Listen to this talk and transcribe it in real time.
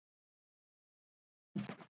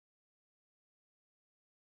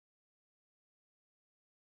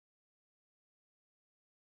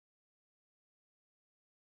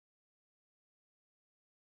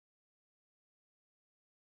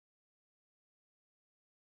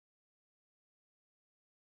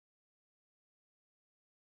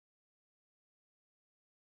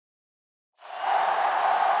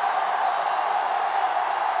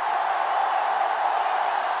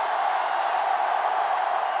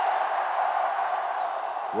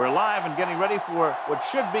We're live and getting ready for what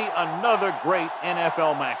should be another great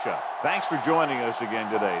NFL matchup. Thanks for joining us again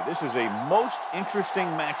today. This is a most interesting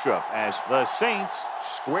matchup as the Saints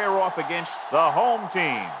square off against the home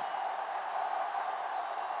team.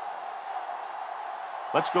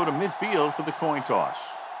 Let's go to midfield for the coin toss.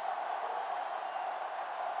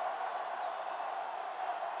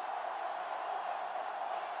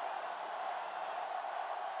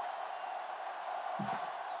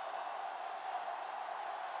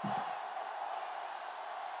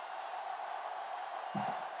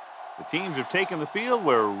 The teams have taken the field.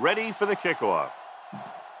 We're ready for the kickoff.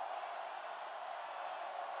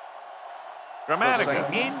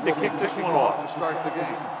 Gramatica in to kick this one off. To start the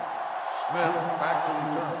game. Smith back to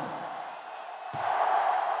return.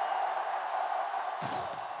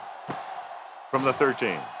 From the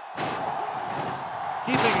 13.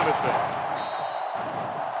 Keeping him at bay.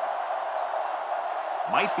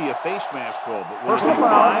 Might be a face mask call, but we'll Personal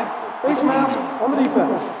foul. Face mask on the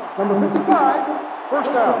defense. Number 55.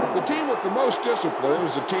 First down. The team with the most discipline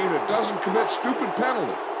is the team that doesn't commit stupid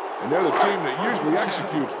penalties. And they're the team that usually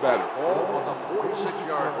executes better. Ball on the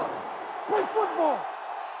 46-yard line. Play football.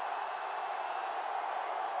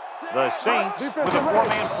 The Saints with a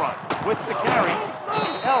four-man front. With the carry,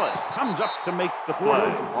 Ellis comes up to make the play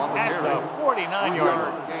at the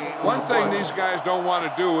 49-yard line. One thing these guys don't want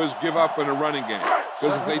to do is give up in a running game.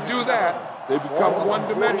 Because if they do that, they become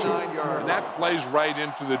one-dimensional. And that plays right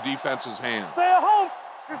into the defense's hands. Stay at home.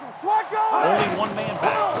 Here's some Flacco. Only one man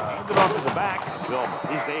back. Handed off to the back. Vilma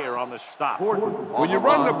is there on the stop. When you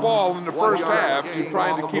run the ball in the first half, you're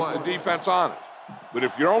trying to keep the defense honest. But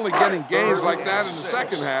if you're only getting gains like that in the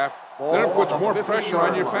second half, then it puts more pressure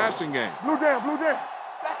on your passing game. Blue down, blue down.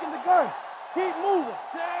 Back in the gun. Keep moving.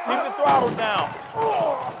 Keep the throttle down.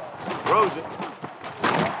 Throws it.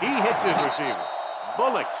 He hits his receiver.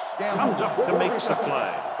 Bullocks comes up to make the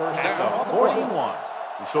play at the 41.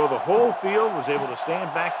 We saw the whole field was able to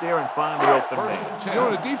stand back there and find the open man. You know,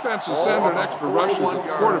 when a defense is sending extra rushes at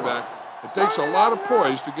the quarterback, it takes a lot of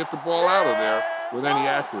poise to get the ball out of there with any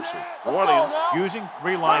accuracy. New Orleans using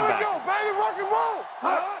three linebackers. Baby, rock and roll.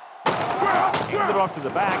 Handed off to the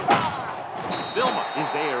back. Vilma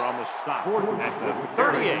is there on the stop at the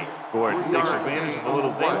 38. Gordon takes advantage of a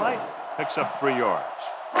little daylight, picks up 3 yards.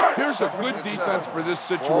 Here's a good defense for this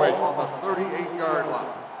situation. Ball on the 38-yard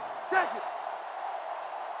line. Check it.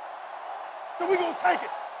 So we gonna take it.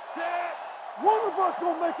 One of us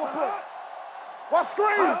gonna make a play. Watch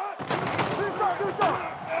screen.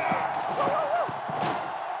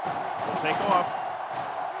 Will take off.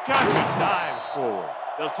 Johnson dives forward.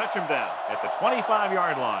 They'll touch him down at the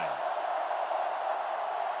 25-yard line.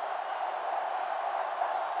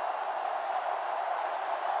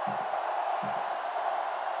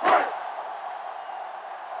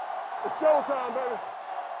 It's showtime, baby.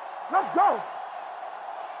 Let's go.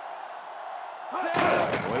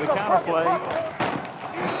 With a counter play.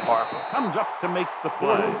 Harper comes up to make the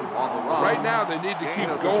play. Right now, they need to keep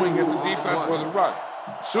going at the defense with a run.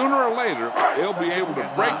 Sooner or later, they'll be able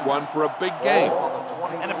to break one for a big game.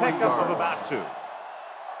 And a pickup of about 2.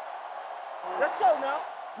 Let's go now.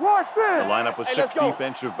 Watch this. The lineup with 6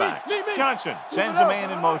 defensive backs. Johnson sends a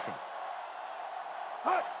man in motion.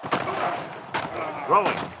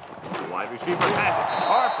 Throwing. The wide receiver has it.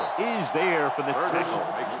 Harper is there for the tackle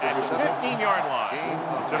at the 15-yard line.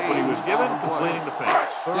 He took what he was given, completing the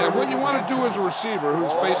pass. Yeah, what you want to do as a receiver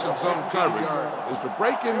who's facing zone coverage is to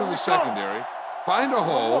break into the secondary, find a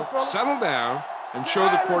hole, settle down, and show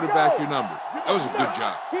the quarterback your numbers. That was a good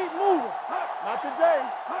job. Keep moving. Not today.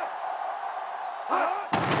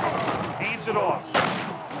 Hands it off.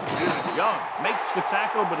 Young makes the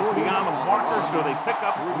tackle, but it's beyond the marker, so they pick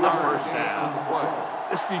up the first down.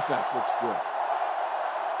 This defense looks good.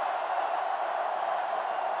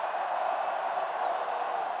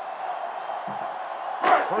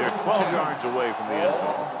 They're 12 yards away from the end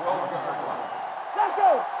zone. Let's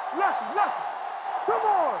go. Lucky. Come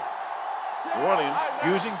on. New Orleans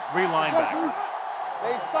using 3 linebackers.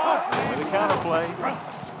 With a counter play.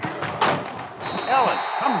 Ellis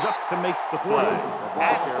comes up to make the play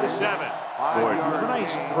at the 7. Gordon with a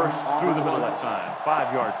nice burst through the middle that time.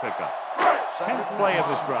 5-yard pickup. 10th play of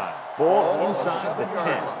this drive. Ball inside the 10.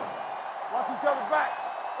 Watch each other back.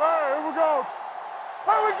 All right, here we go.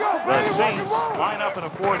 The Saints line up in a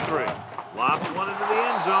 4-3. Lobs one into the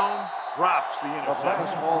end zone. Drops the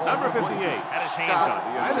interception. Number 58 had his hands on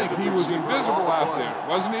it. I think he was invisible out there.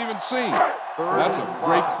 Wasn't even seen. That's a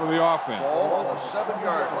break for the offense. Ball on the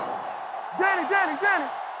 7-yard line. Danny.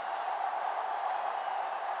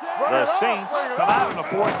 The Saints come out in a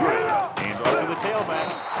 4-3. Hands off to the tailback.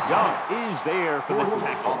 Young is there for the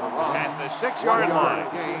tackle at the 6-yard line.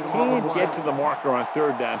 Can't get to the marker on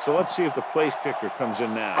 3rd down, so let's see if the place kicker comes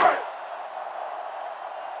in now.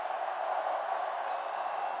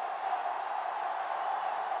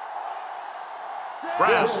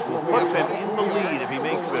 Brass will put them in the lead if he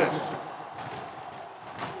makes this.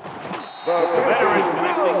 The veterans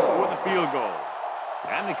connecting for the field goal.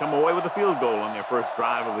 And they come away with a field goal on their first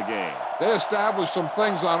drive of the game. They established some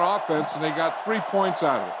things on offense, and they got 3 points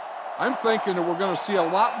out of it. I'm thinking that we're going to see a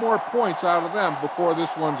lot more points out of them before this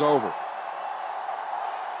one's over.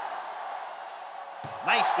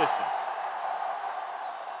 Nice distance.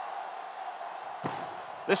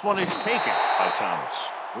 This one is taken by Thomas.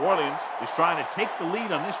 New Orleans is trying to take the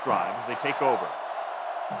lead on this drive as they take over.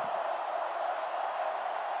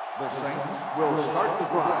 The Saints will start the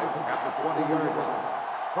drive at the 20-yard line.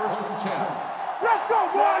 1st and 10. Let's go,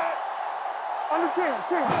 boys! Under 10.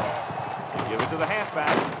 They give it to the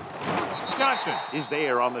halfback. Johnson is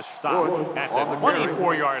there on the stop at the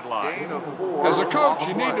 24-yard line. As a coach,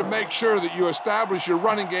 you need to make sure that you establish your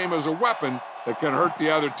running game as a weapon that can hurt the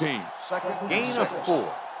other team. Gain of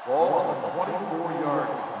 4. Ball on the 24-yard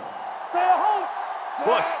line. Stay at home.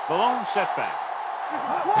 Bush, the lone setback.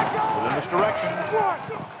 With a misdirection.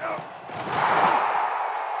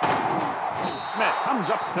 Smith comes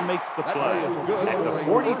up to make the play at the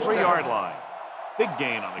 43-yard line. Big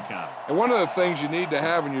gain on the counter. And one of the things you need to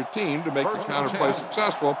have in your team to make the counter play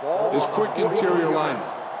successful is quick interior linemen.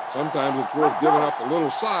 Sometimes it's worth giving up a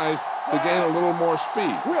little size to gain a little more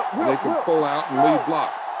speed. And they can pull out and lead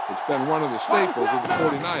block. It's been one of the staples of the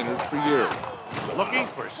 49ers for years. Looking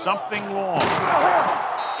for something long.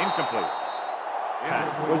 Incomplete.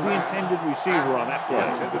 Was the intended receiver on that play.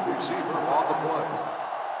 Intended receiver on the play.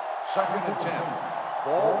 2nd and 10.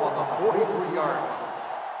 Ball on the 43-yard line.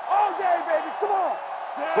 All day, baby. Come on.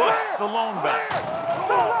 Bush, the lone back.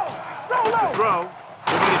 The throw.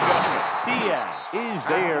 For the adjustment. Diaz is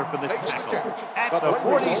there for the tackle at the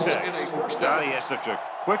 46. Now he has such a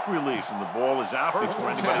quick release, and the ball is out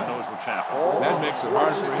before anybody knows what's happening. That makes it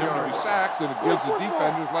hard for him to be sacked, and it gives the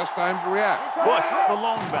defenders less time to react. Bush, the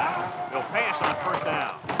lone back. They'll pass on 1st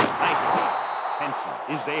down. Nice pass. Henson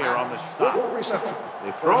is there on the stop.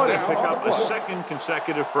 They throw it and pick up a 2nd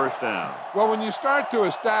consecutive 1st down. Well, when you start to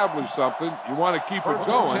establish something, you want to keep it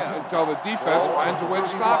going until the defense finds a way to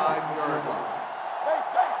stop it.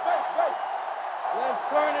 Let's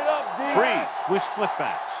turn it up, D. Freeze with split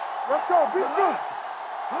backs. Let's go. Be good.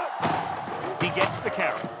 He gets the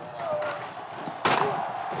carry.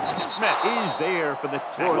 Smith is there for the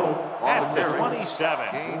tackle at the 27.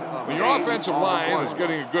 When your offensive line is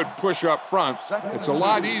getting a good push up front, it's a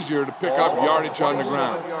lot easier to pick up yardage on the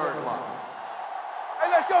ground. Hey,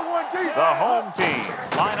 let's go, 1D. The home team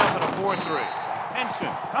line up in a 4-3.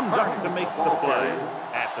 Henson comes up to make the play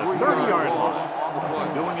at the 30-yard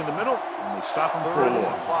line. Doing in the middle, and they stop him for a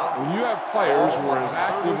loss. When you have players who are as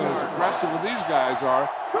active and as aggressive as these guys are,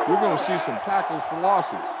 you're going to see some tackles for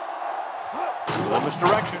losses. The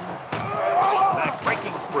misdirection. Back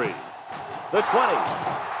breaking free. The 20.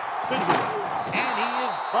 Spins it. And he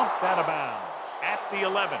is bumped out of bounds at the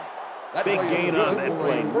 11. Big gain on that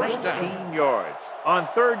play. 19 yards on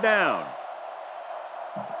 3rd down.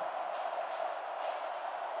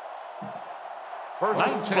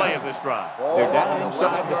 Ninth play of this drive. They're down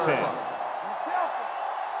inside the 10.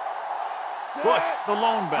 Bush, the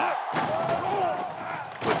lone back.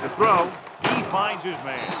 With the throw, he finds his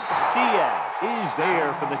man. Diaz is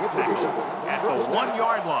there for the tackle at the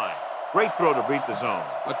 1-yard line. Great throw to beat the zone.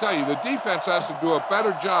 I'll tell you, the defense has to do a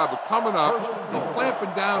better job of coming up and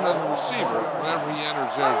clamping down on the receiver whenever he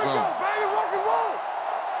enters their zone.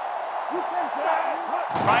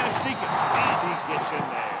 Trying to sneak it, and he gets in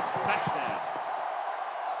there. Touchdown.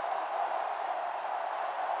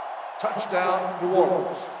 Touchdown, New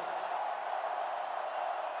Orleans.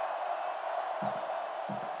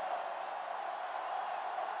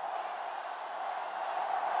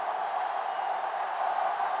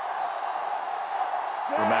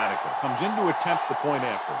 Grammatical comes in to attempt the point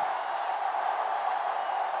after.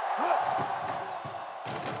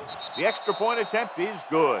 The extra point attempt is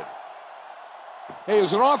good. Hey,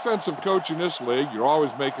 as an offensive coach in this league, you're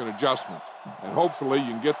always making adjustments. And hopefully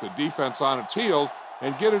you can get the defense on its heels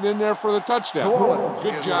and get it in there for the touchdown.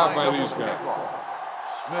 Good job by these guys.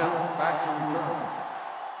 Smith back to return.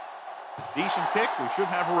 Decent kick. We should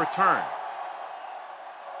have a return.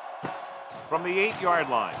 From the 8-yard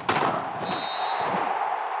line.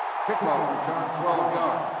 Kickoff return 12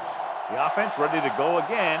 yards. The offense ready to go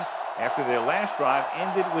again after their last drive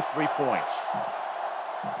ended with 3 points.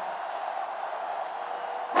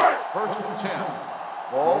 First and 10.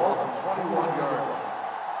 Ball on the 21-yard line.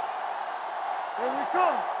 Here we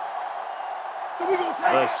come. So we gonna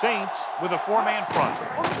take The Saints with a four-man front.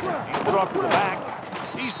 Hands it off to the back.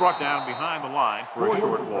 He's brought down behind the line for a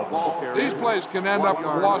short loss. These plays can end up with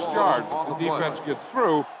lost yards if the defense gets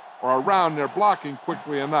through or around their blocking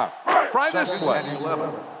quickly enough. Try this play.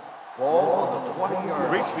 11. Ball on the 20-yard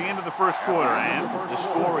line. Reached the end of the first quarter, and the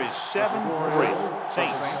score is 7-3.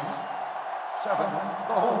 Saints. 7,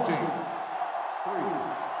 the home team. 3.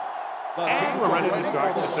 And we're ready to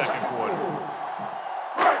start the second quarter.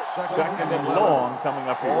 Second and long coming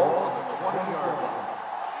up here. Ball on the 20-yard line.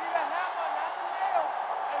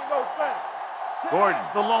 Gordon,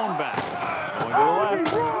 the lone back. Going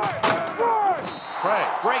to the left. Craig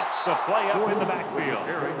breaks the play up in the backfield.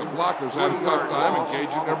 The blockers had a tough time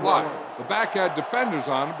engaging their block. The back had defenders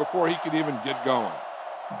on him before he could even get going.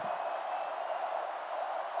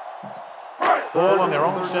 Ball on their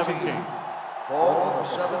own 17. Ball on the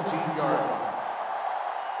 17-yard line.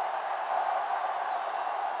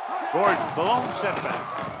 Gordon, the lone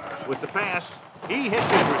setback. With the pass, he hits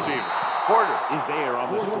his receiver. Porter is there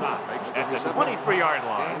on the stop at the 23-yard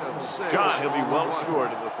line. John, he'll be well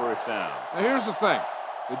short of the first down. Now here's the thing.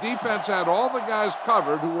 The defense had all the guys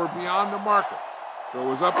covered who were beyond the marker. So it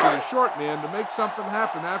was up to the short man to make something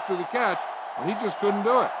happen after the catch, and he just couldn't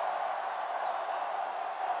do it.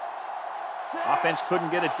 Offense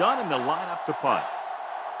couldn't get it done, and they'll line up to punt.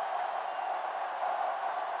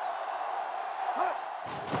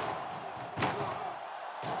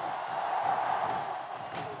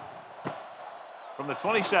 From the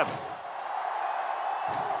 27.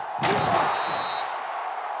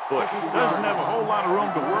 Bush doesn't have a whole lot of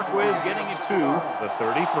room to work with, getting it to the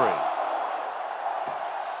 33.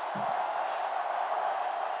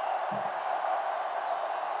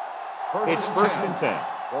 It's first and 10.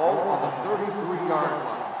 Ball on the 33-yard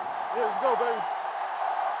line. Here we go, baby.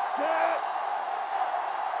 Set.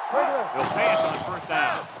 He'll pass on first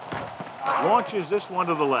down. Launches this one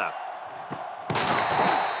to the left.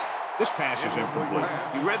 This pass is incomplete.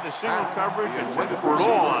 He read the single coverage and went for it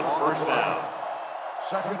all on first down.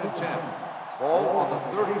 Second and 10. Ball on the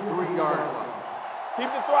 33-yard line. Keep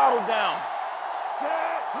the throttle down.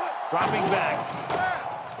 Dropping back.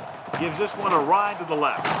 Gives this one a ride to the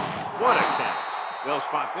left. What a catch. They'll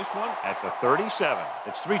spot this one at the 37.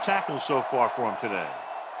 It's 3 tackles so far for him today.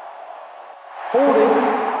 Holding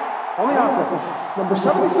on the offense, number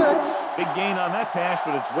 76. Big gain on that pass,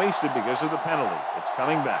 but it's wasted because of the penalty. It's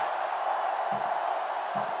coming back.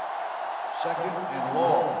 Second and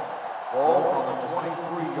long. Ball on the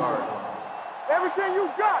 23-yard line. Everything you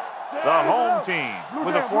got. The home team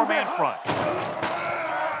with a four-man front.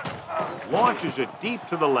 Launches it deep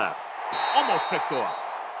to the left. Almost picked off.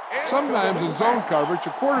 Sometimes in zone coverage, a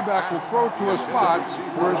quarterback will throw to a spot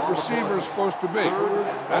where his receiver is supposed to be.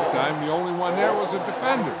 That time, the only one there was a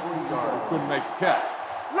defender who couldn't make the catch.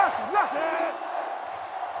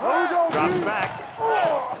 Drops back.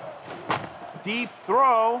 Deep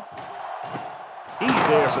throw. He's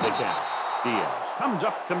there for the catch. Diaz comes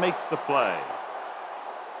up to make the play.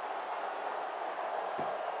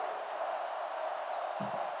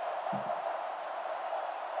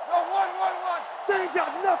 They ain't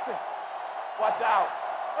got nothing. Watch out.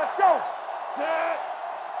 Let's go. Set.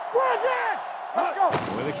 Bring it. Let's go.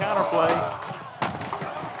 With a counterplay.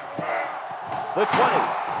 The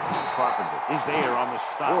 20. Carpenter is there on the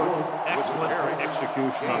stop. Excellent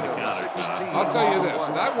execution on the counter. I'll tell you this,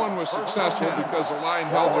 that one was successful because the line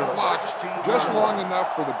held their blocks just long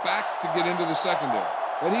enough for the back to get into the secondary.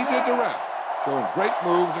 But he did the rest, showing great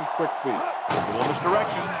moves and quick feet. A little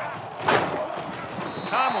misdirection.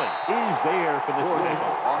 Conley is there for the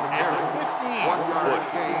tackle at the 15.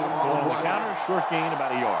 Bush pulling the counter, short gain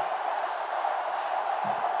about a yard.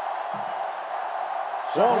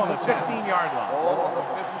 Ball on the 15-yard line. Ball on the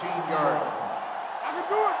 15-yard line. I can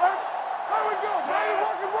do it, baby. There we go, baby.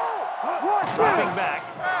 Rock and roll. Dropping back.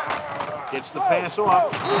 Gets the pass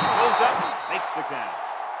off. Goes up. Makes the catch.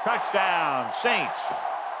 Touchdown, Saints.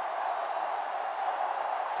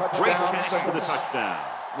 Great catch for the touchdown.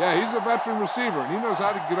 Yeah, he's a veteran receiver, and he knows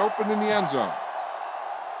how to get open in the end zone.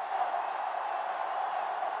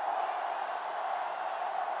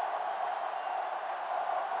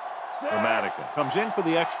 Dramatica comes in for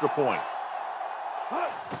the extra point.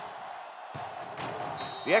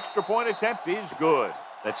 The extra point attempt is good.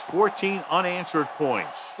 That's 14 unanswered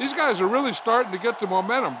points. These guys are really starting to get the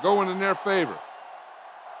momentum going in their favor.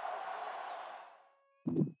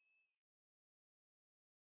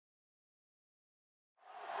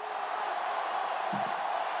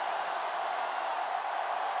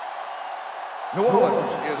 New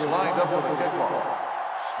Orleans is lined up for the kickoff.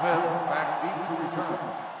 Smith back deep to return.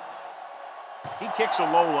 He kicks a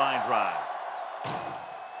low line drive.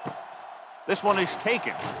 This one is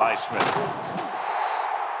taken by Smith.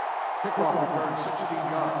 Kickoff return 16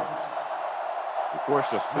 yards. He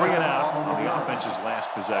forced a 3 and out on the offense's last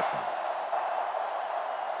possession.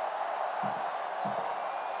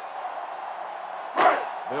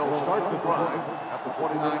 They'll start the drive at the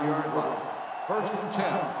 29-yard line. 1st and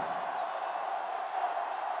 10.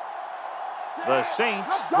 The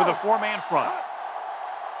Saints with a 4-man front.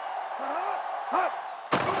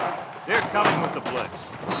 They're coming with the blitz.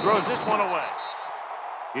 Throws this one away.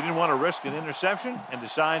 He didn't want to risk an interception and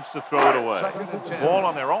decides to throw it away. 2nd and 10. Ball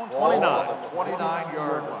on their own 29. Ball on the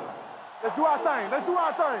 29-yard line. Let's do our thing. Let's do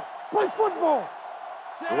our thing. Play football.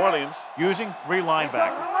 New Orleans using 3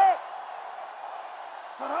 linebackers.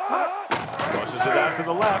 Crosses it out to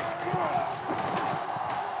the left.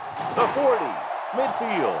 The 40.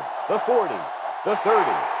 Midfield. The 40. The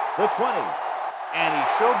 30. The 20. And he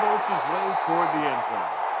showboats his way toward the end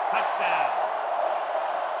zone. Touchdown.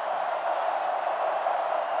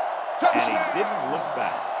 And he didn't look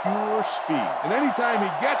back. Pure speed. And anytime he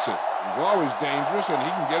gets it, he's always dangerous, and he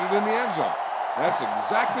can get it in the end zone. That's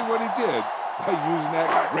exactly what he did by using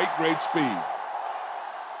that great speed.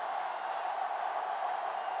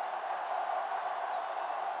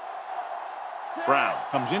 Brown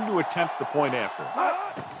comes in to attempt the point after.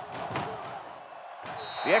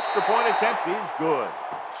 The extra point attempt is good.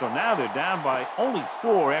 So now they're down by only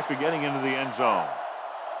 4 after getting into the end zone.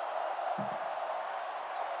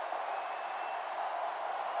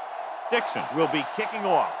 Dixon will be kicking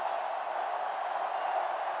off.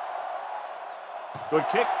 Good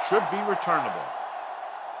kick, should be returnable.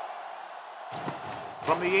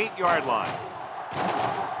 From the 8-yard line.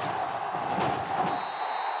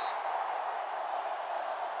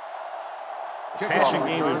 The passing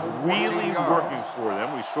game is really working for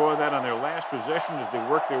them. We saw that on their last possession as they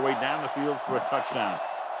worked their way down the field for a touchdown.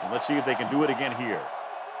 And let's see if they can do it again here.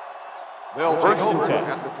 They'll First take and over 10.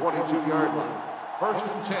 at the 22-yard line.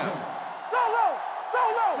 1st and 10.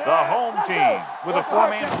 The home team with a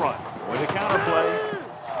 4-man front. With a counter play.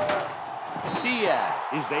 Diaz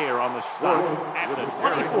is there on the stop at the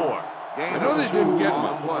 24. I know they didn't get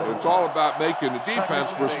much, but it's all about making the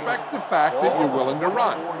defense respect the fact that you're willing to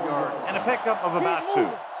run. And a pickup of about 2.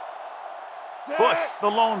 Bush, the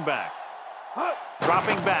lone back.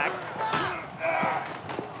 Dropping back.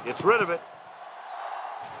 Gets rid of it.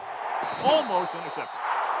 Almost intercepted.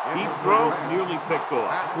 Deep throw, nearly picked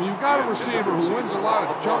off. When you've got a receiver who wins a lot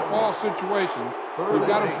of jump ball situations, you've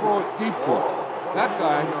got to throw it deep to him. That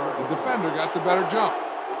time, the defender got the better jump.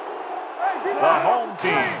 The home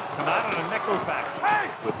team come out on a nickel package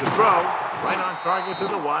with the throw right on target to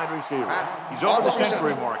the wide receiver. He's over the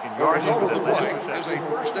century mark in yardage with that last reception. As a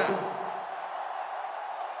first down.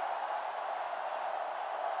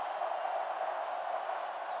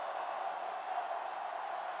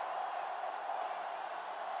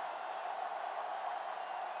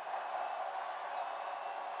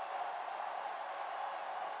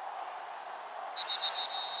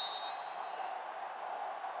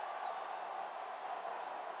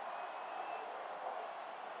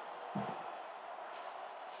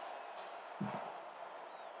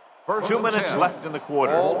 First 2 minutes left in the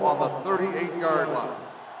quarter. Ball on the 38-yard line. All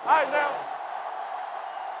right, now.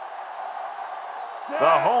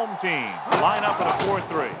 The home team line up in a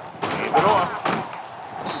 4-3. Hand it off.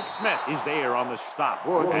 Smith is there on the stop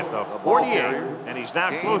at the 48, and he's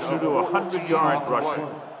now closer to 100 yards rushing.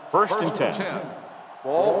 First and 10.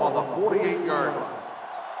 Ball on the 48-yard line.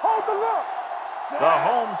 Hold the look. The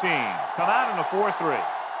home team come out in a 4-3.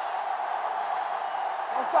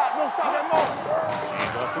 Don't stop that moment.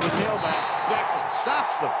 Hand off to the tailback. Jackson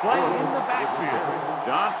stops the play in the backfield.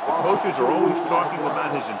 John, the coaches are always talking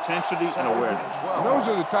about his intensity and awareness. And those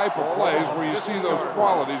are the type of plays where you see those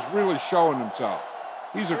qualities really showing themselves.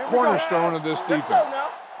 He's a cornerstone of this defense,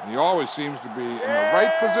 and he always seems to be in the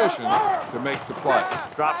right position to make the play.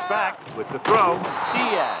 Drops back with the throw.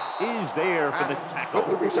 Diaz is there for the tackle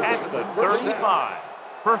at the 35.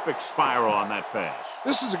 Perfect spiral on that pass.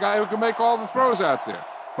 This is a guy who can make all the throws out there.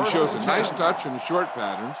 He shows a nice touch in the short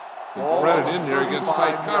patterns, can thread it in there against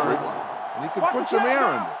tight coverage, and he can put some air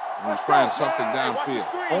in it when he's trying something downfield.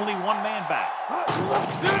 Only 1 man back.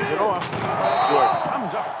 Hands it off. Jordan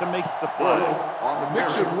comes up to make the play.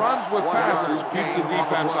 Mixing runs with passes keeps the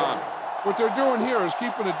defense on. What they're doing here is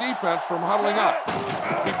keeping the defense from huddling up.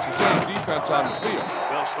 It keeps the same defense on the field.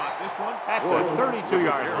 They'll spot this one at the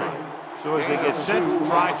 32-yard line. So as they get set to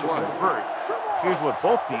try to convert, here's what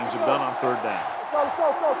both teams have done on 3rd down. Go.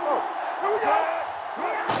 Here we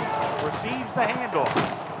go. Receives the handoff.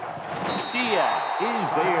 Diaz is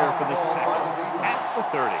there for the tackle at the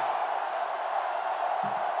 30.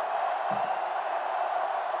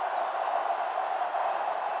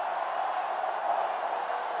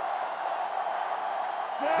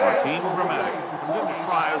 Martin Gramatic comes in to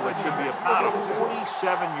try what should be about a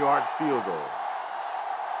 47-yard field goal.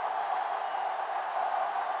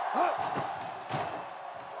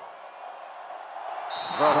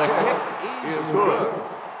 The kick is good.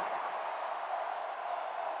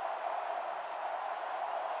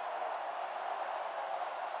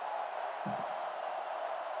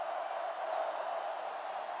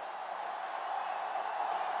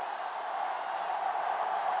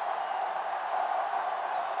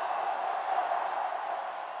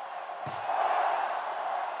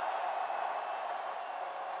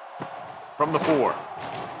 From the 4.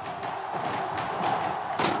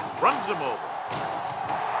 Runs him over.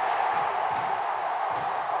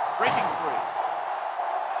 Breaking free.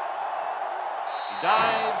 He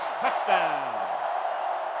dives. Touchdown.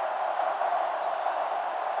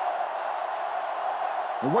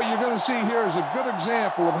 And what you're going to see here is a good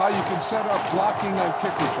example of how you can set up blocking on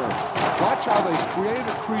kick return. Watch how they create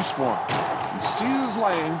a crease for him. He sees his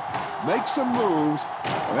lane, makes some moves,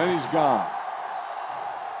 and then he's gone.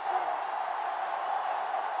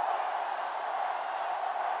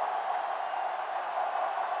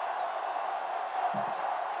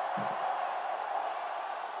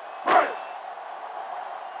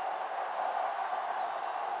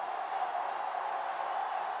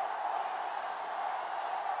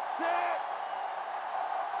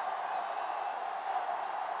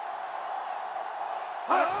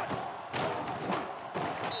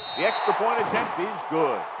 The extra point attempt is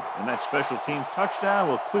good. And that special teams touchdown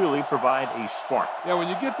will clearly provide a spark. Yeah, when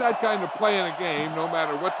you get that kind of play in a game, no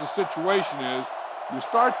matter what the situation is, you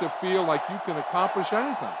start to feel like you can accomplish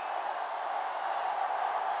anything.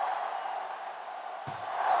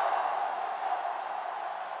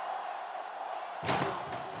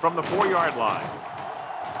 From the 4-yard line.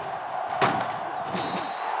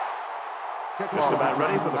 Just about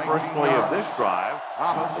ready for the first play of this drive.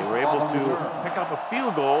 They were able to pick up a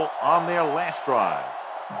field goal on their last drive.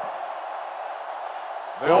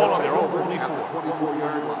 Ball on their own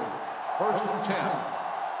 24-yard line. First and 10.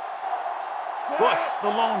 Bush, the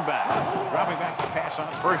lone back, dropping back to pass on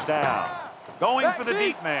first down. Going for the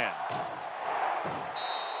deep man.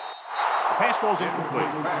 The pass falls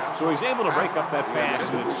incomplete, so he's able to break up that pass,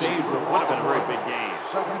 and it saves what would have been a very big gain.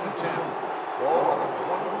 Second and 10. Ball on the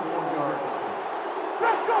 24-yard line.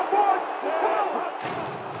 Let's go, boys!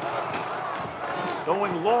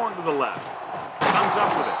 Going long to the left. Comes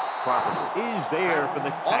up with it. Crawford is there for the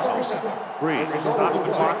tackle. Breeze stops the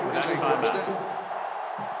clock with that timeout.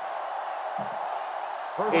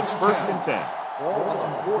 It's first and 10. Ball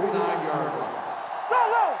on the 49-yard line.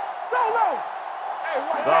 Solo! Solo!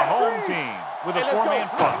 The home team with a 4-man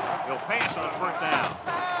front. He'll pass on first down.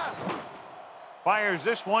 Fires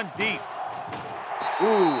this one deep.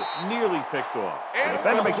 Ooh, nearly picked off. The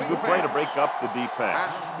defender makes a good play to break up the deep pass.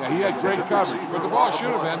 Yeah, he had great coverage, but the ball should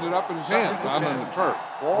have ended up in his hand, not on the turf.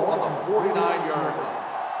 Ball on the 49-yard line.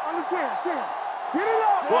 On the 10. Get it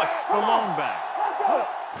up! Bush, the lone back.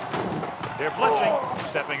 They're blitzing,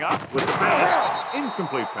 stepping up with the pass.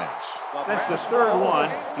 Incomplete pass. That's the third one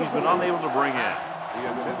he's been unable to bring in. The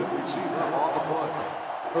intended receiver on the play.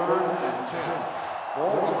 Third and 10.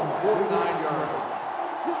 Ball on the 49-yard line.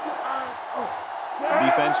 The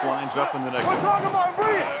defense lines up in the next one.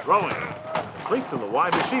 Throwing. Complete to the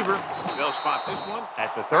wide receiver. They'll spot this one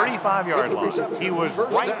at the 35-yard line. He was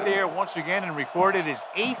right there once again and recorded his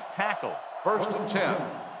 8th tackle. First and 10.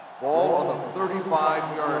 Ball on the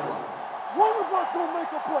 35-yard line. One of us gonna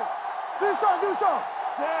make a play. Do something.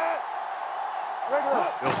 Set.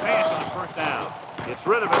 He'll pass on first down. Gets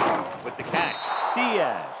rid of it with the catch.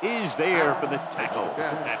 Diaz is there for the tackle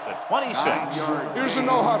at the 26. Here's a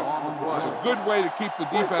no-huddle. It's a good way to keep the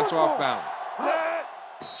defense off balance.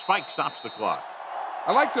 Spike stops the clock.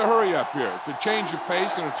 I like to hurry up here. It's a change of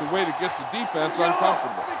pace, and it's a way to get the defense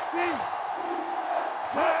uncomfortable.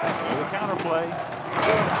 The counterplay.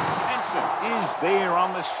 Henson is there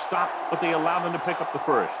on the stop, but they allow them to pick up the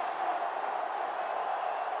first.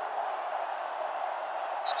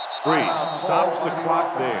 Breeze stops the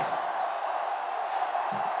clock there.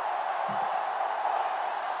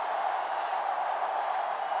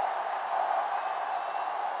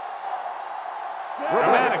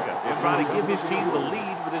 Gramatica will try to give his team the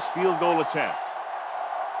lead with his field goal attempt.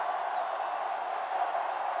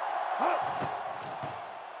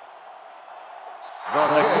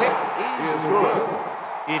 The kick is good.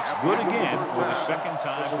 It's good again for the second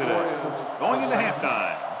time today. Going into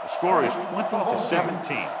halftime, the score is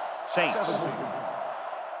 20-17. Saints. 17.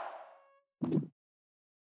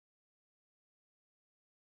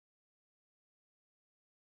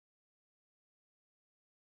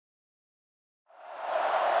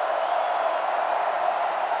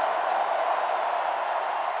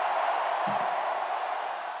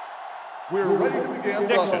 We're ready to begin.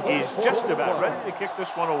 Dixon is just about ready to kick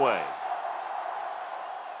this one away.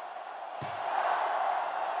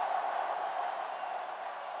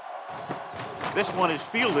 This one is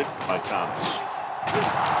fielded by Thomas.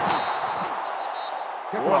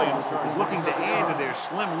 New Orleans is looking to add to their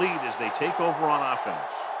slim lead as they take over on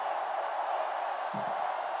offense.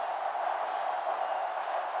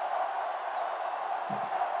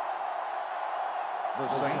 The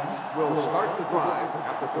Saints will start the drive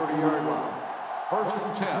at the 30-yard line. 1st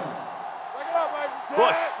and 10.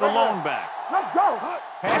 Bush, the lone back. Let's go.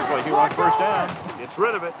 Pass play here on 1st down. Gets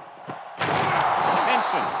rid of it.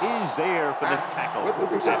 Henson is there for the tackle at the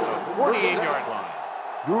 48-yard line.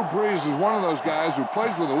 Drew Brees is one of those guys who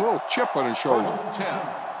plays with a little chip on his shoulder. 1st and 10.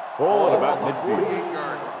 Ball at about midfield.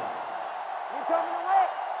 48-yard line. Incoming the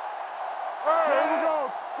right. All right, here we go.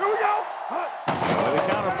 Here we go. With a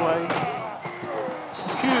counter play.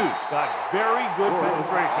 Hughes got very good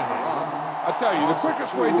penetration there. I tell you, the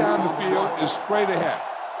quickest way down the field is straight ahead.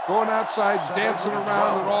 Going outside, dancing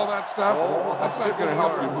around and all that stuff, that's not going to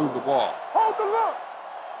help you move the ball. Hold the look.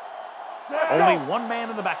 Only one man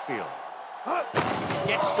in the backfield.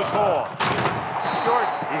 Gets the call. Jordan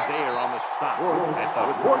is there on the stop at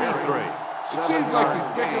the 43. It seems like he's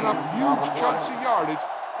picking up huge chunks of yardage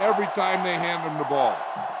every time they hand him the ball.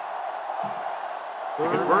 To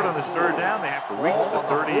convert on this 3rd down, they have to reach the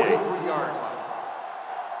 38. 43-yard line.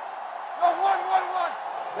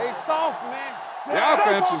 They soft, man. The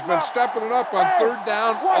offense has been stepping it up on 3rd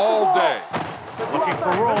down all day. Looking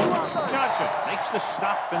for room. Johnson makes the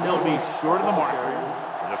stop, and they'll be short of the mark.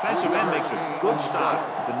 The defensive end makes a good stop,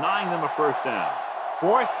 denying them a 1st down.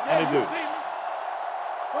 4th and a deuce.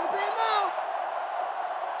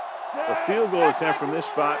 The field goal attempt from this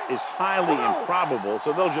spot is highly improbable,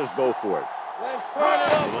 so they'll just go for it.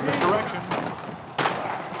 Little misdirection.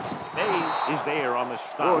 Mays is there on the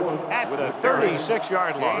stop at the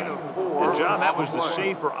 36-yard line. And John, that was the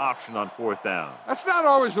safer option on 4th down. That's not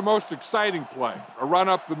always the most exciting play, a run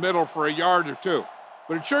up the middle for a yard or two.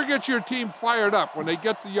 But it sure gets your team fired up when they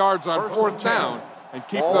get the yards on 4th down and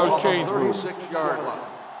keep those chains moving. 36-yard line.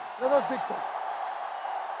 The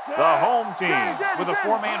home team with a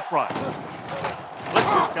 4-man front. Blitz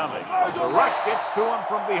is coming. The rush gets to him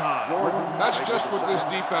from behind. That's just what this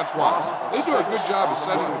defense wants. They do a good job of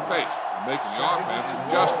setting the pace and making the offense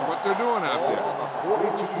adjust to what they're doing out there. On the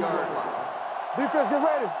 42-yard line. Defense, get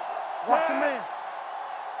ready. Watch your man.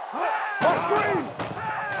 Watch Breeze.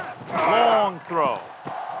 Long throw.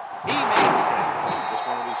 He made the catch. This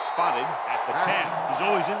one will be spotted at the 10. He's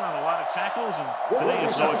always in on a lot of tackles, and today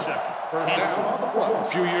is no exception. 1st down on the play. A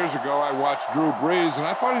few years ago, I watched Drew Brees, and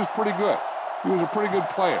I thought he was pretty good. He was a pretty good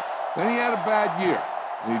player. Then he had a bad year,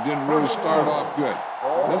 and he didn't really start off good.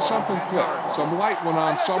 Then something clicked. Some light went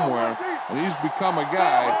on somewhere, and he's become a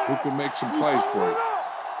guy who can make some plays for you.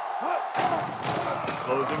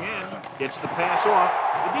 Closing in. Gets the pass off.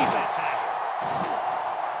 The defense has it.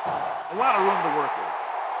 A lot of room to work with.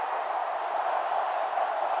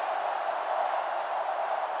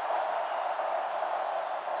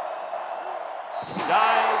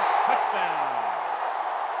 Dives. Touchdown.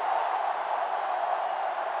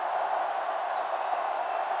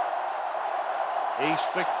 A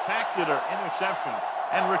spectacular interception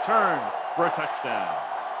and return for a touchdown.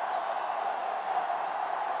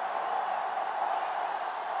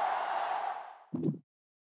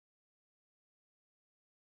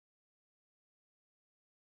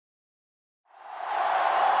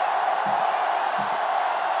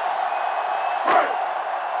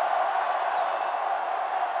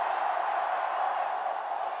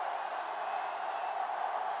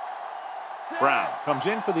 Brown comes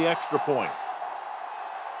in for the extra point.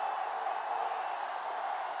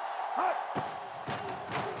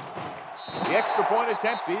 The extra point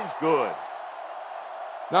attempt is good.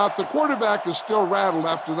 Now, if the quarterback is still rattled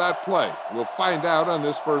after that play, we'll find out on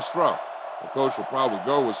this first throw. The coach will probably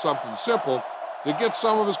go with something simple to get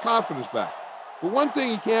some of his confidence back. But one thing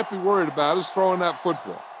he can't be worried about is throwing that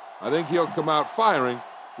football. I think he'll come out firing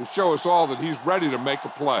to show us all that he's ready to make a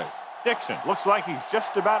play. Dixon looks like he's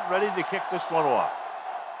just about ready to kick this one off.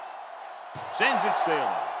 Sends it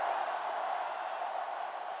sailing.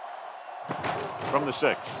 From the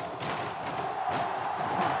 6.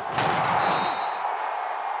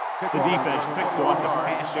 The defense picked off a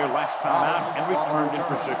pass there last time out and returned it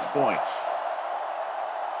for 6 points.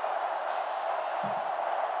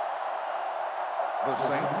 The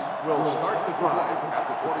Saints will start the drive at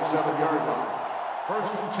the 27-yard line.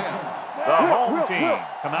 First and 10. The home team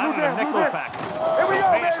come out in a nickel package. Here we go,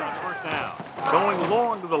 Pass baby. on first down. Going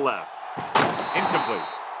long to the left. Incomplete.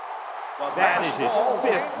 That is his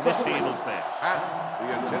 5th mishandled pass. At the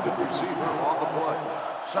intended receiver on the play.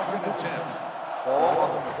 Second and 10. Ball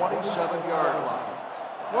on the 27-yard line.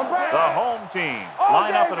 The home team All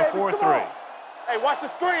line up day, in a baby. Come 4-3. on. Hey, watch the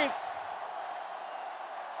screen.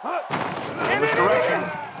 In misdirection.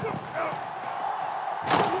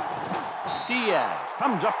 Diaz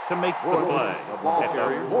comes up to make the play at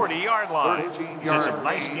the 40-yard line. He's had some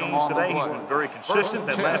nice games today. He's been very consistent.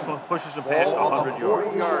 That last one pushes him past 100 yards.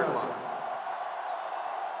 40-yard line.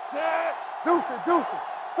 Set. Deuce.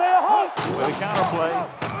 Stay at home. With a counter play.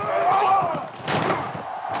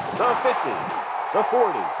 The 50, the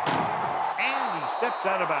 40. And he steps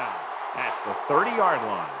out of bounds at the 30-yard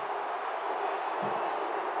line.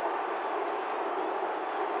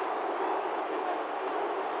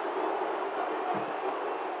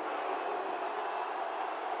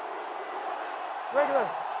 Regular.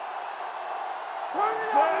 Turn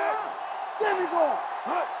it on. There we go.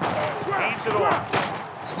 Hands it off.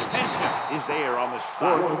 Henson is there on the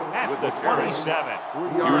stop at the 27.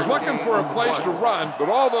 He was looking for a place to run, but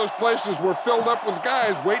all those places were filled up with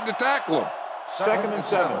guys waiting to tackle him. Second and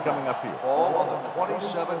 7 coming up here. Ball on the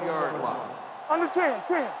 27-yard line. Under 10.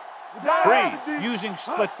 Breeze using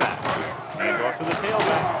split back. Hand off to the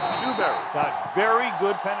tailback. Newberry got very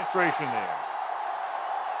good penetration there.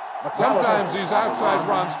 Sometimes these outside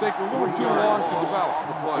runs take a little too long to develop,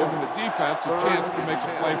 giving the defense a chance to make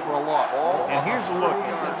a play for a loss. And here's a look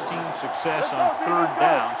at each team's success on 3rd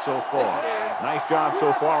down so far. Nice job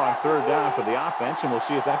so far on 3rd down for the offense, and we'll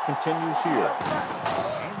see if that continues here.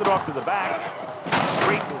 Hand it off to the back.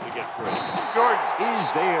 Great move to get free. Jordan is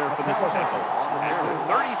there for the tackle at the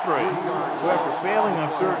 33. So after failing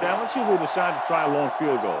on 3rd down, let's see if they decide to try a long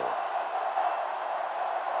field goal.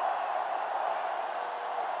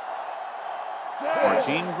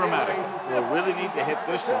 Martin Gramatic will really need to hit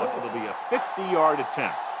this one. It'll be a 50-yard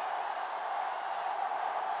attempt.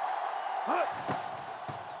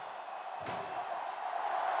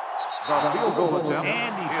 The field goal attempt.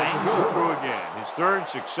 And he bangs it through again. His 3rd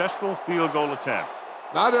successful field goal attempt.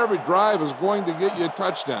 Not every drive is going to get you a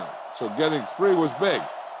touchdown, so getting 3 was big.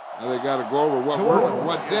 Now they got to go over what worked and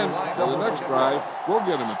what didn't, so the next drive will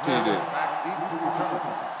get him a TD. Back deep to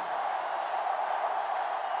return.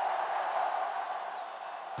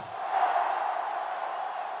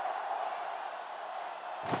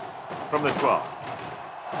 From the 12.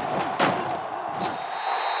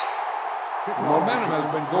 The momentum has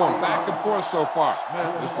been going back and forth so far.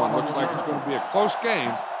 This one looks like it's going to be a close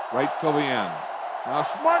game right till the end. Now, a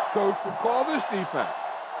smart coach would call this defense.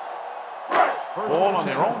 Ball on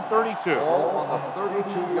their own 32. Ball on the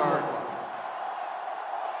 32-yard line.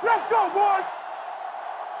 Let's go, boys.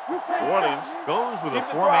 Orleans goes with a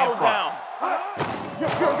 4-man front.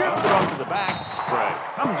 Hands it off to the back. Gregg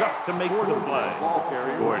comes up to make the play.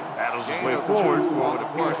 Gordon battles his way forward for what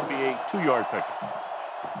appears to be a 2-yard pickup.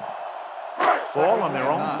 Ball on their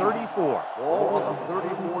own 34. Ball on the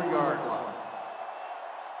 34-yard line.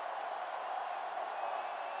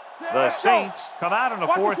 The Saints come out in a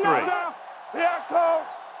 4-3.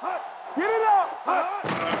 Get it up.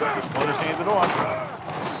 This one is handed off.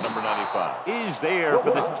 Number 95 is there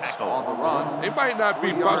for the tackle. On the run. They might not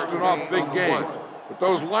be busting off big game, but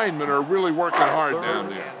those linemen are really working hard down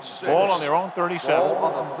there. Ball on their own 37. Ball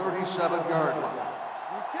on the 37-yard line.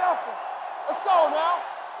 Be careful. Let's go now.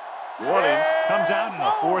 Orleans comes out in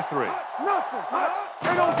a 4-3. Nothing.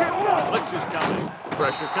 They don't get nothing. Blitz is coming.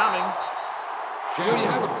 Pressure coming. When you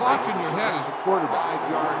have a clock in your head as a quarterback,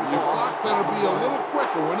 your clock better be a little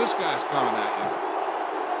quicker when this guy's coming at you.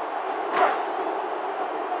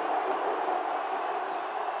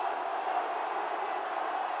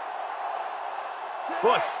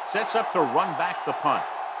 Bush sets up to run back the punt.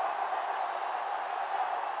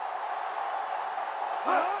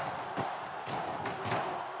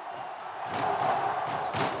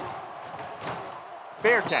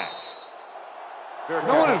 Fair catch.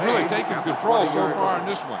 No one has really taken control so far in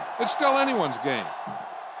this one. It's still anyone's game.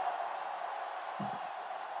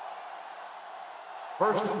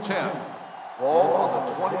 First and 10. Ball on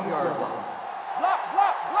the 20-yard line. Block.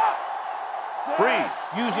 Breeze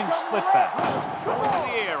using split back. Going to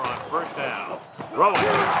the air on first down. Throwing.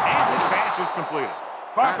 And his pass is completed.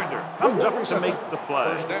 Carpenter comes up to make the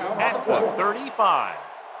play at the 35.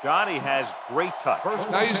 Johnny has great touch.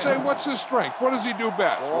 Now you say, what's his strength? What does he do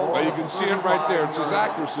best? Well, you can see it right there. It's his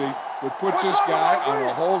accuracy that puts this guy on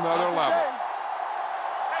a whole nother level.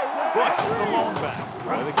 Bush, the lone back.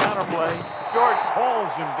 Try the counter play. Jordan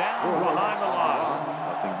hauls him down behind the line.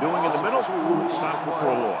 Nothing doing in the middle. He stopped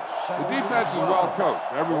before a loss. The defense is well coached.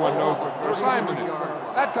 Everyone knows what their assignment is.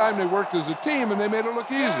 That time they worked as a team and they made it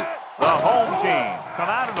look easy. The home team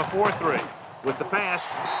come out in a 4-3. With the pass,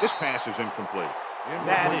 this pass is incomplete.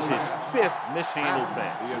 That is his 5th mishandled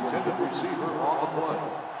pass. The intended receiver on the play.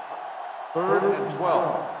 3rd and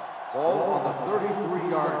 12. Ball on the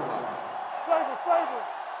 33-yard line. Favor.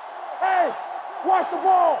 Hey, watch the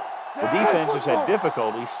ball. The defense has had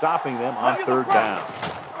difficulty stopping them on 3rd down.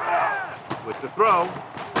 With the throw,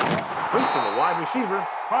 free to the wide receiver.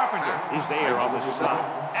 Carpenter is there on the stop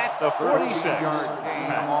at the 46.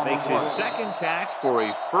 That makes his 2nd catch for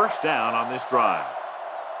a 1st down on this drive.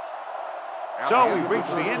 So we've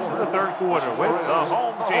reached the end of the 3rd quarter with the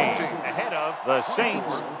home team ahead of the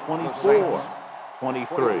Saints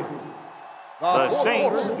 24-23. The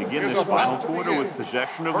Saints begin this final quarter with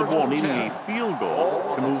possession of the ball, needing a field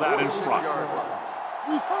goal to move out in front.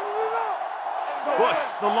 Bush,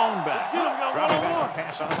 the lone back, dropping back to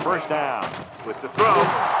pass on 1st down with the throw,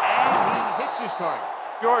 and he hits his target.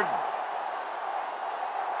 Jordan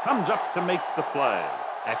comes up to make the play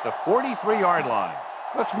at the 43-yard line.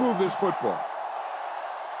 Let's move this football.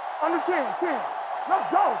 Under 10.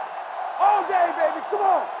 Let's go. All day, baby. Come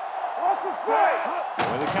on. Awesome play.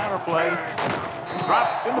 With the counter play,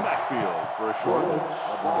 dropped in the backfield for a short loss.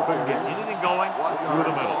 Couldn't get anything going through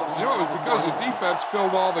the middle. You know, it was because the defense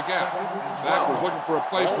filled all the gaps. Dak was looking for a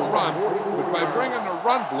place to run, but by bringing the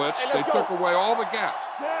run blitz, they took away all the gaps,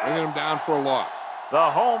 bringing them down for a loss. The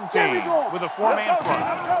home team with a 4-man front.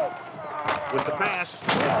 With the pass,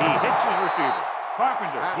 he hits his receiver.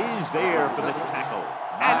 Carpenter is there for the tackle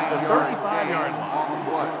at the 35-yard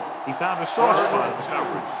line. He found a soft spot in the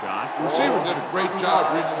coverage, John. The receiver did a great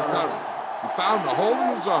job reading the coverage. He found the hole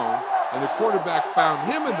in the zone, and the quarterback found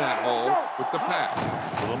him in that hole with the pass.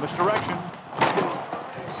 A little misdirection.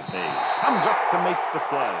 Hayes comes up to make the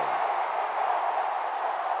play.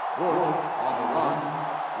 Bush on the run.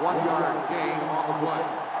 1-yard gain on the play.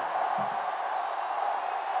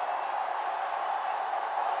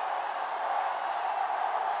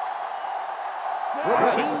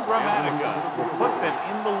 Team Grammatica will put them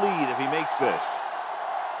in the lead if he makes this.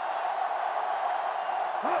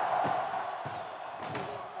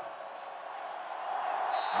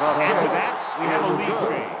 And with that, we have a lead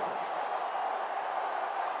change.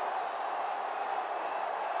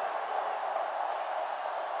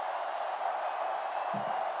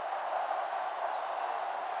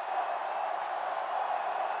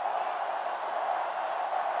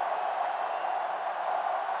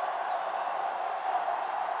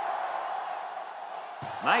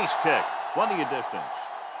 Nice kick, plenty of distance.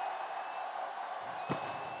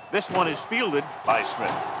 This one is fielded by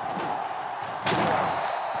Smith.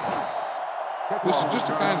 This is just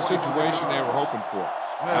the kind of situation they were hoping for.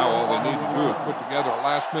 Now all they need to do is put together a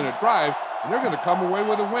last-minute drive, and they're going to come away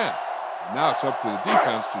with a win. And now it's up to the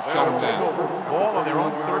defense to shut them down. Ball on their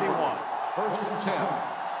own 31. 1st and 10.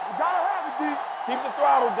 You gotta have it, D. Keep the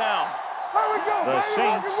throttle down. There we go. The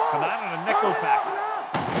Saints come out in a nickel package.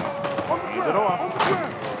 Hand it off.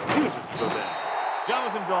 Uses to go down.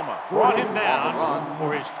 Jonathan Vilma brought him down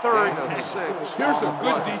for his 3rd tackle. Here's a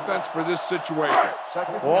good defense for this situation.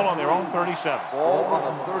 Ball on their own 37. Ball on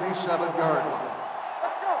the 37-yard line.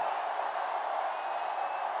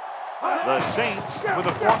 The Saints with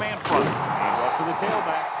a 4-man front. Hand off to the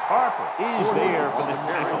tailback. Harper is there for the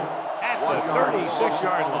tackle at the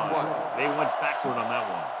 36-yard line. They went backward on that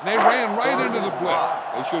one. And they ran right into the blitz.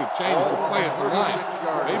 They should have changed the play at the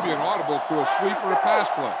line. Maybe an audible to a sweep or a pass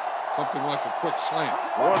play. Something like a quick slant.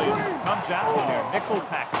 Orleans comes out in their nickel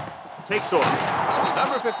package. Takes off.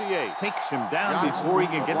 Number 58 takes him down before he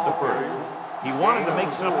can get the first. He wanted to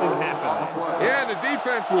make something happen there. Yeah, the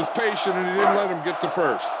defense was patient and he didn't let him get the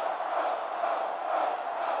first.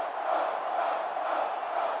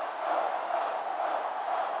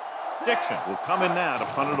 Dixon will come in now to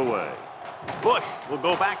punt it away. Bush will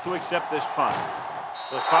go back to accept this punt.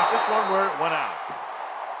 They'll spot this one where it went out.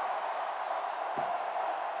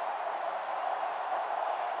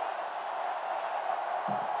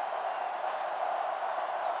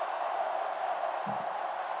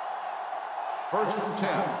 First and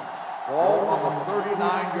 10. Ball on the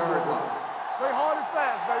 39-yard line. Play hard and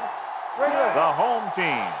fast, baby. Right there. The home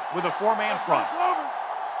team with a 4-man front.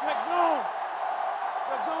 Check zone.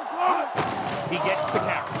 Check zone cover. He gets the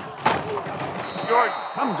carry. Jordan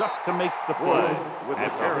comes up to make the play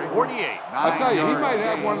at the 48. I'll tell you, he might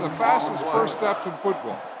have one of the fastest first steps in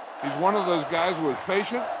football. He's one of those guys who is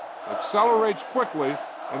patient, accelerates quickly,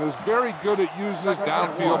 and is very good at using his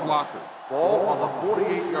downfield blockers. Ball on the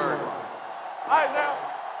 48-yard line. All right, now.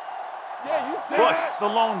 Yeah, you said Bush, it. the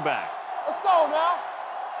lone back. Let's go now.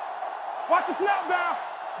 Watch the snap down.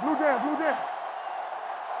 Blue down, blue down.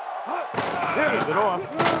 Hands it off.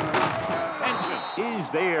 Henson is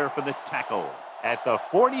there for the tackle at the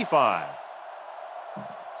 45.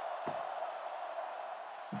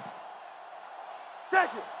 Check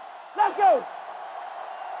it. Let's go.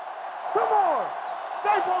 Come on.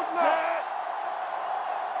 Stay both now.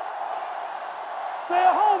 Stay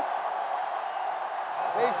at home.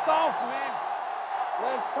 They soft, man.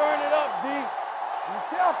 Let's turn it up, D. Be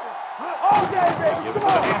careful. Okay, baby. Give it to Come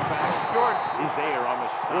the on. halfback. Jordan is there on the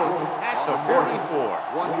stop at the 44.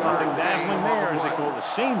 Nothing dazzling there as they call the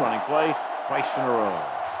same running play twice in a row.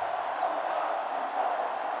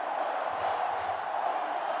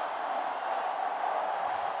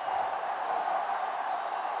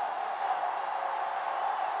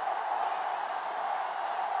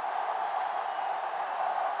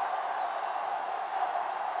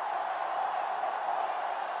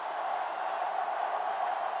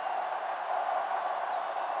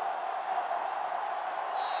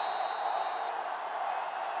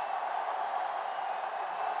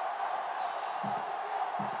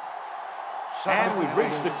 And we've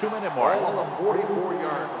reached the 2-minute mark. Ball on the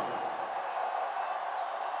 44-yard line.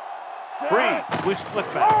 Bree with split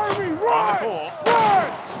back. On the call.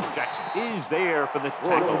 Jackson is there for the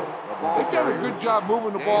tackle. They did a good job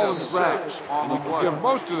moving the ball in tracks, and you can give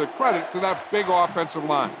most of the credit to that big offensive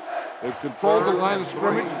line. They've controlled the line of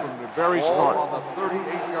scrimmage from the very start. Ball on the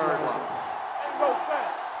 38-yard line. Go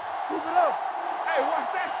fast. Move it up. Hey,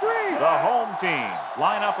 watch that screen. The home team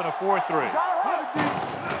line up in a 4-3.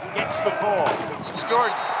 Gets the call.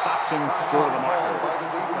 Jordan stops him short of the marker.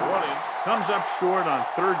 Williams comes up short on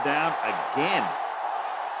 3rd down again.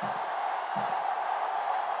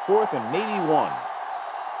 4th and maybe 1.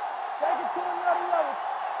 Take it to another level.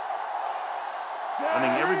 I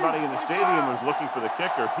think everybody in the stadium was looking for the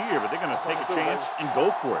kicker here, but they're going to take a chance and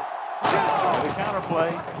go for it. The counter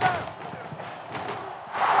play.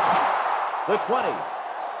 The 20.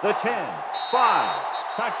 The 10.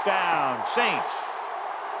 5. Touchdown, Saints.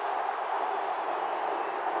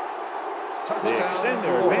 They extend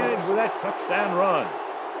their advantage with that touchdown run.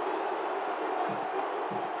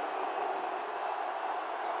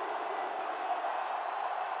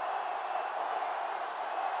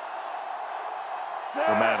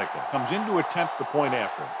 Dramatica comes in to attempt the point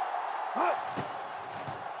after.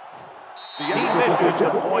 He misses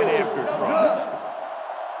the point after try.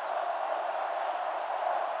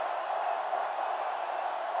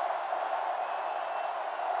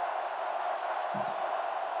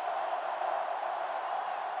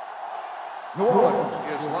 New Orleans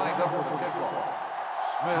is lined up for the kickoff.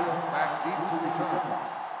 Smith back deep to return.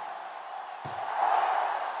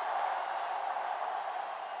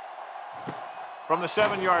 From the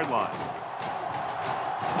 7-yard line.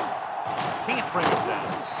 Can't bring it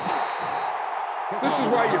down. This is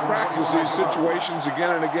why you practice these situations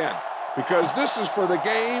again and again, because this is for the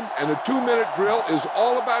game, and the 2-minute drill is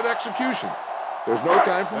all about execution. There's no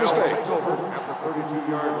time for mistakes. Take over at the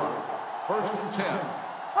 32-yard line. 1st and 10.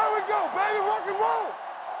 Here we go, baby. Rock and roll.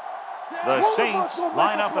 The Saints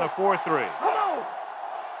line up in a 4-3. Come on.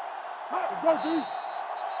 Let's go, D.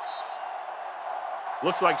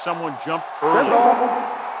 Looks like someone jumped Red early. ball.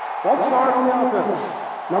 False start on the offense.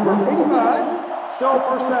 Number 85, still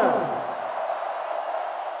 1st down.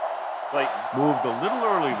 Clayton moved a little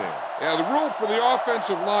early there. Yeah, the rule for the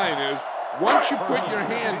offensive line is once you put your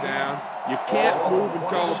hand down, you can't move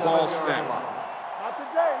until the ball snaps. Not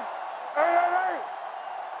today. Hey.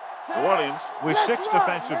 New Orleans with 6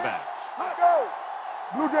 defensive backs. Let's go.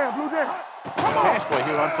 Blue down. Pass play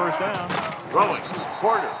here on 1st down. Throwing.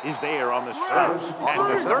 Porter is there on the stop at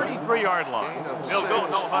the 33-yard line. They'll go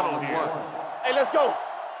no huddle here. Hey, let's go.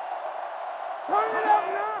 Turn it up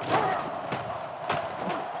now.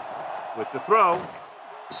 With the throw,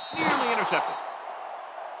 nearly intercepted.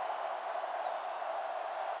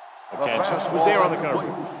 Kansas was there on the cover.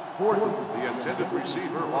 Gordon, the intended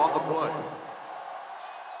receiver, on the play.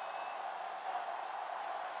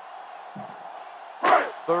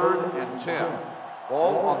 Third and 10.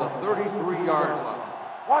 Ball on the 33-yard line.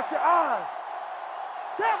 Watch your eyes.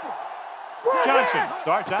 Careful. Johnson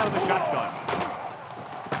starts out of the shotgun.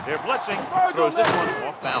 They're blitzing, throws this one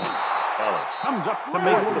off balance. Ellis comes up to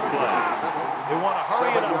make the play. They want to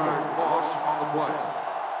hurry it up. 7-yard loss on the play.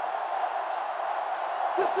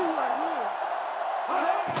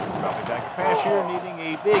 Dropping back a pass here, needing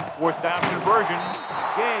a big 4th down conversion.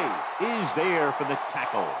 Gay is there for the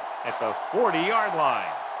tackle at the 40-yard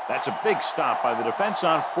line. That's a big stop by the defense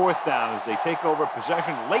on 4th down as they take over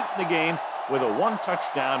possession late in the game with a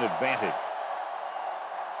 1-touchdown advantage.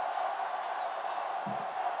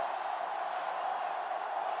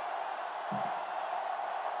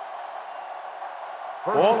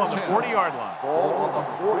 Ball on the 40-yard line. Ball on the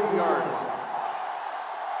 40-yard line.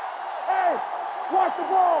 Hey, watch the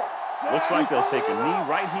ball. Looks like they'll take a knee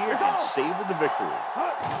right here and savor the victory.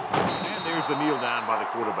 And there's the kneel down by the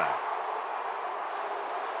quarterback.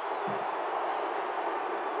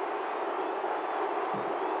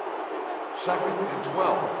 Second and 12.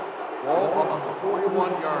 Ball on the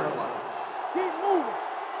 41-yard line. Keep moving.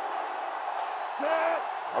 Set.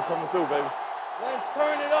 I'm coming through, baby. Let's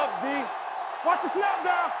turn it up, D. Watch the snap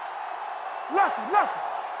down. Lucky.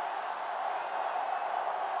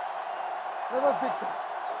 Let us big time.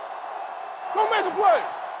 Go make a play.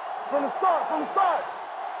 From the start. All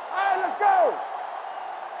right, let's go.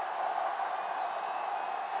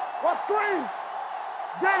 Watch screen.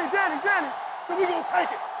 Danny. So we gonna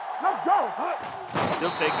take it. Let's go.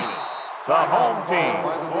 Still taking it. The home team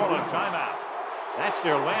call a timeout. That's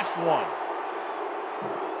their last one.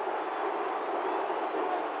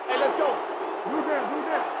 Hey, let's go. Blue down.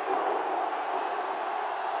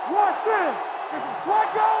 Watch in. Get some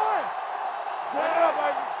swat going. Set it up,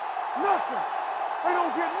 baby. Nothing. They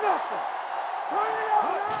don't get nothing. Turn it up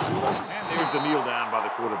now. And there's the kneel down by the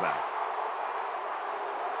quarterback.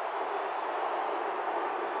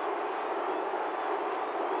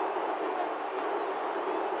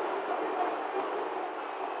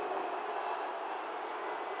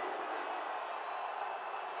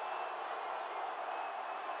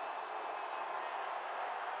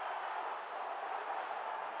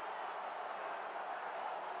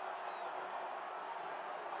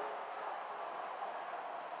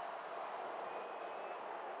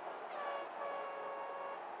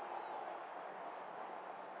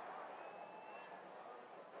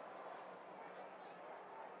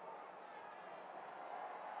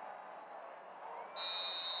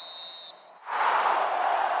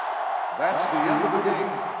 That's the end of the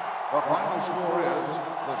game. The final score is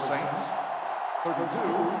the Saints 32,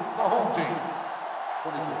 the home team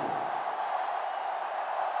 22.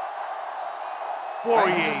 For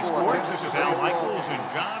EA Sports, this is Al Michaels and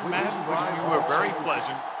John Madden wishing you a very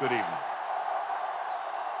pleasant good evening.